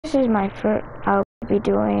this is my first, I'll be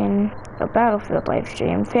doing a Battlefield live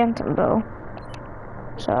stream, Phantom Bow.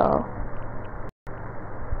 So,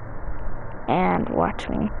 and watch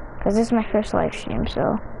me, because this is my first live stream,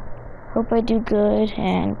 so hope I do good,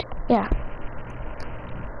 and yeah.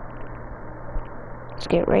 Let's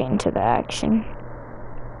get right into the action.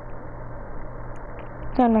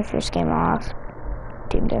 Got my first game off.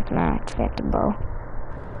 Team Deathmatch, Phantom Bow.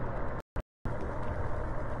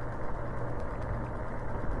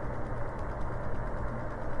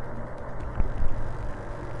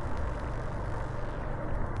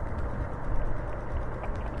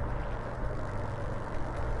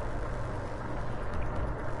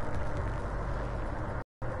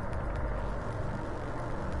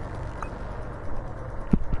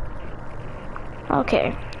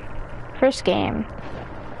 Okay, first game.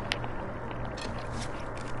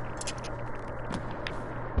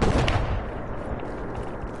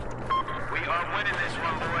 We are winning this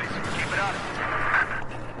one, boys. Keep it up.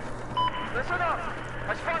 Listen up.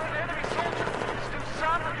 I spotted an enemy soldier. It's due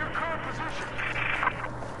south of your current position.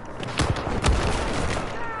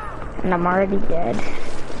 And I'm already dead.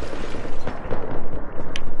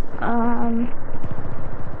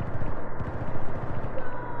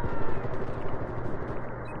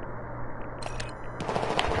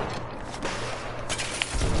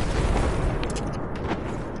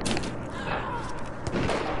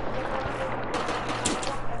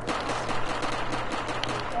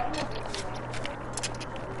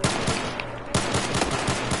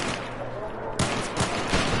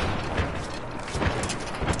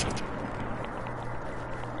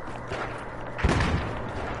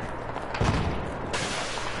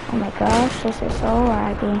 Oh my gosh, this is so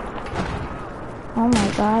laggy. Oh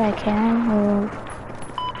my god, I can't move.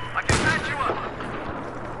 I can patch you up.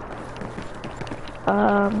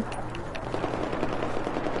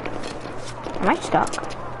 Am I stuck?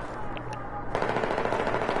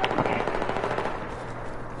 Okay.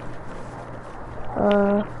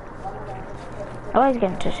 I always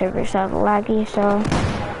get into servers that are laggy, so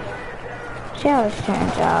see how this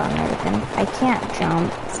turns out and everything. I can't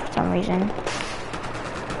jump for some reason.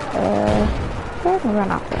 Go ahead and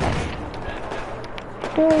run off the edge.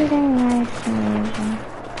 Do everything nice and easy.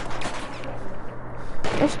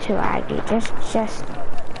 Just too laggy, just...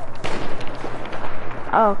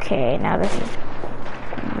 Okay, now this is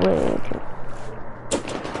way too...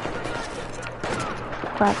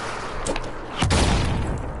 But...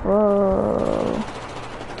 Whoa...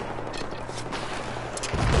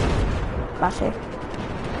 Lost it.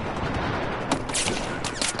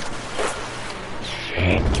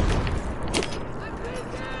 Shit.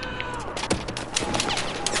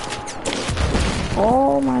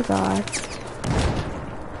 Oh my god.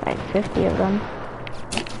 Like 50 of them.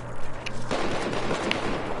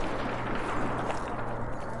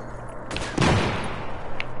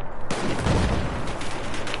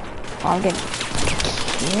 Oh, I'm getting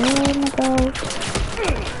killed, my god.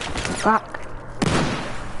 Fuck.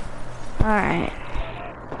 Alright.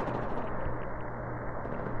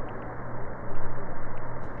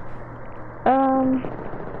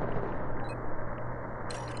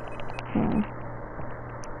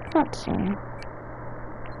 Not seeing.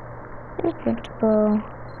 Here's principal.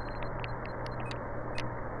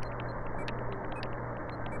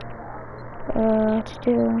 Let's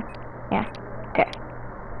do. Yeah. Okay.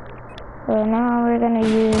 So now we're gonna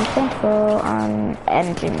use principal on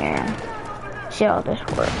engineer. See how this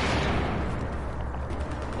works.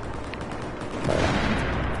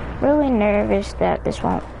 Really nervous that this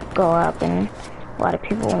won't go up and a lot of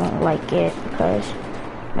people won't like it because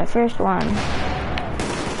my first one.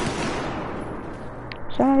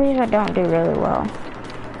 Some of these I don't do really well.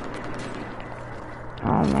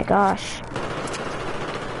 Oh my gosh.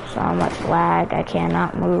 So much lag, I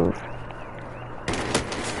cannot move.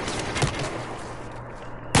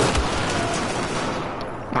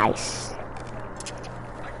 Nice.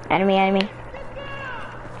 Enemy, enemy.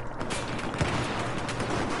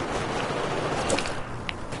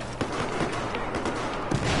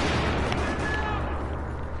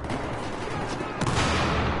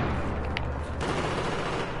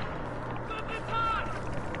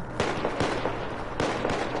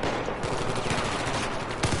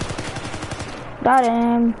 Got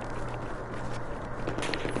him.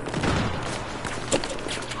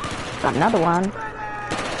 Got another one.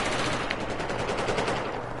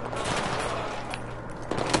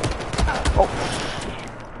 Oh,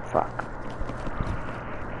 fuck.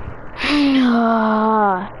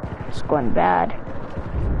 It's going bad.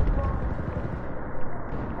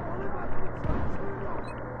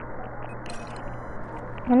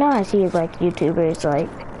 I know I see like YouTubers like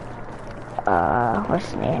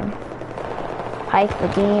what's the name? Hike the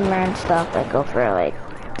gamer and stuff that go for like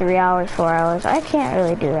 3 hours, 4 hours. I can't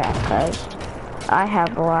really do that because I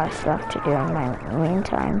have a lot of stuff to do in my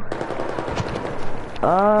meantime.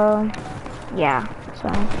 Yeah, so.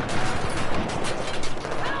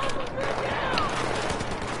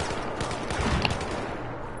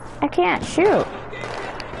 I can't shoot.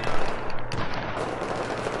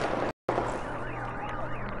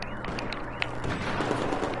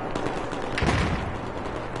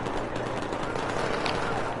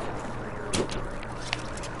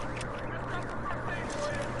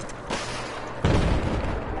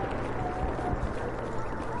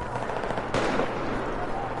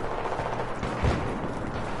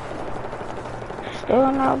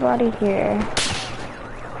 Still nobody here.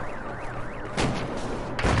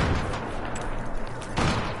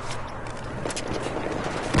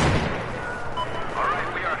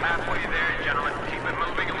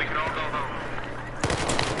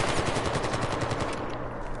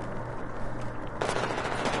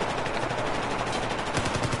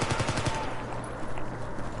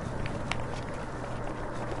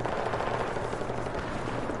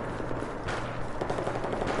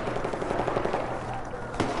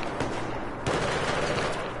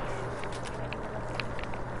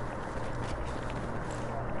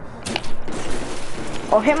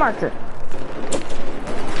 Oh, hit marker.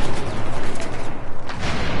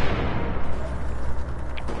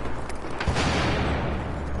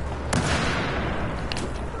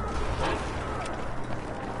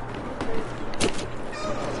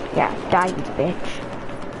 Yeah, die, you bitch.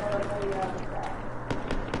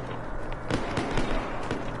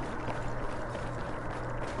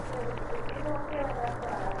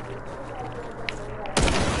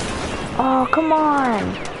 Oh, come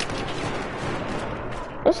on.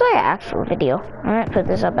 This is like an actual video. I'm gonna put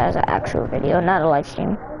this up as an actual video, not a live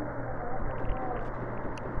stream.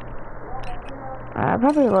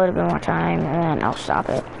 Probably load a bit more time and then I'll stop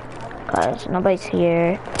it. Cause nobody's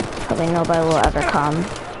here. Probably nobody will ever come.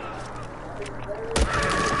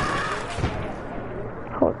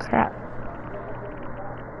 Holy crap.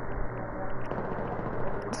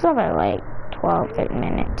 It's about like 12, 13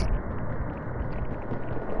 minutes.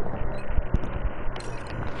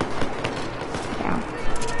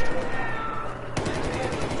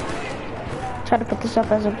 Try to put this up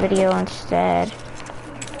as a video instead,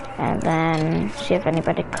 and then see if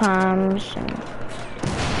anybody comes. And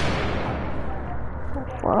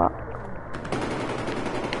fuck,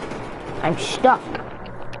 I'm stuck.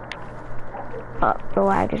 Oh, the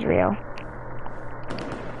lag is real.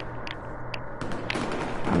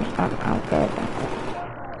 I'm good.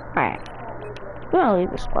 Alright, I'm gonna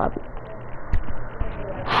leave this lobby.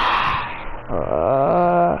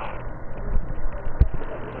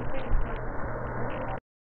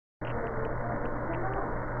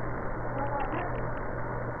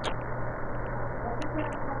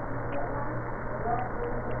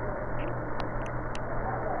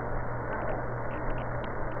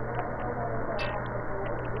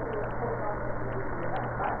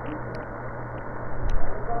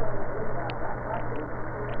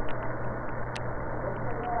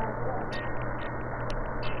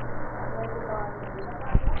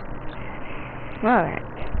 Alright.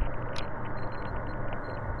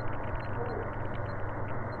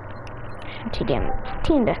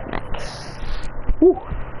 Team deathmatch. Woo.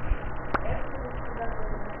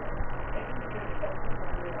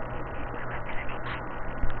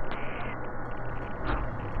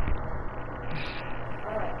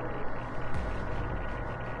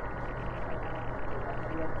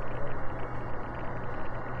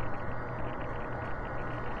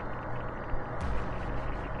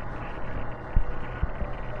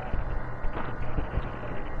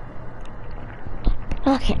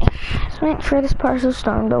 Okay, let's wait for this parcel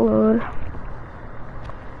storm to load.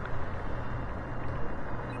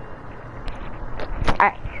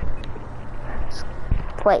 Alright, let's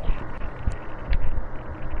play.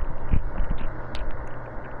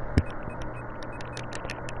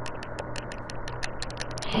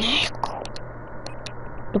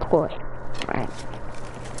 Deploy. Alright.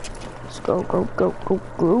 Let's go, go, go, go,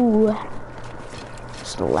 go.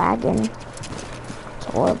 It's lagging. It's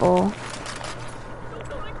horrible.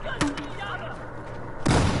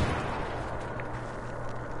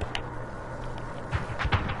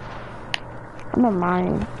 I'm a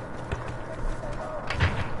mine.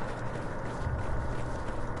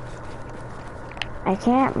 I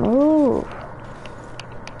can't move.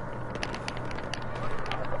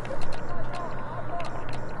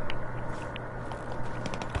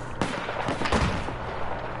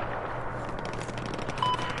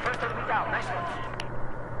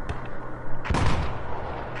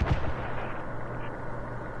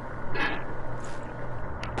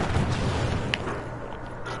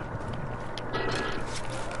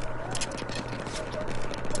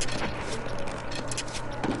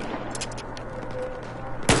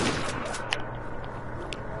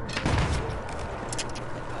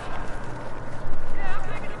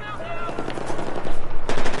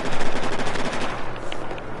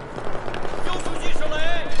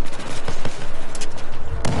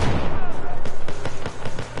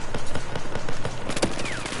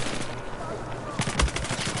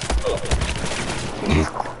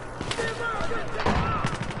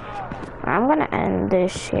 I'm gonna end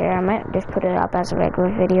this here. I might just put it up as a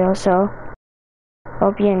regular video, so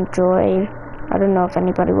hope you enjoy. I don't know if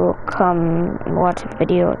anybody will come and watch the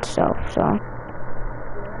video itself, so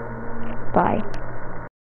bye.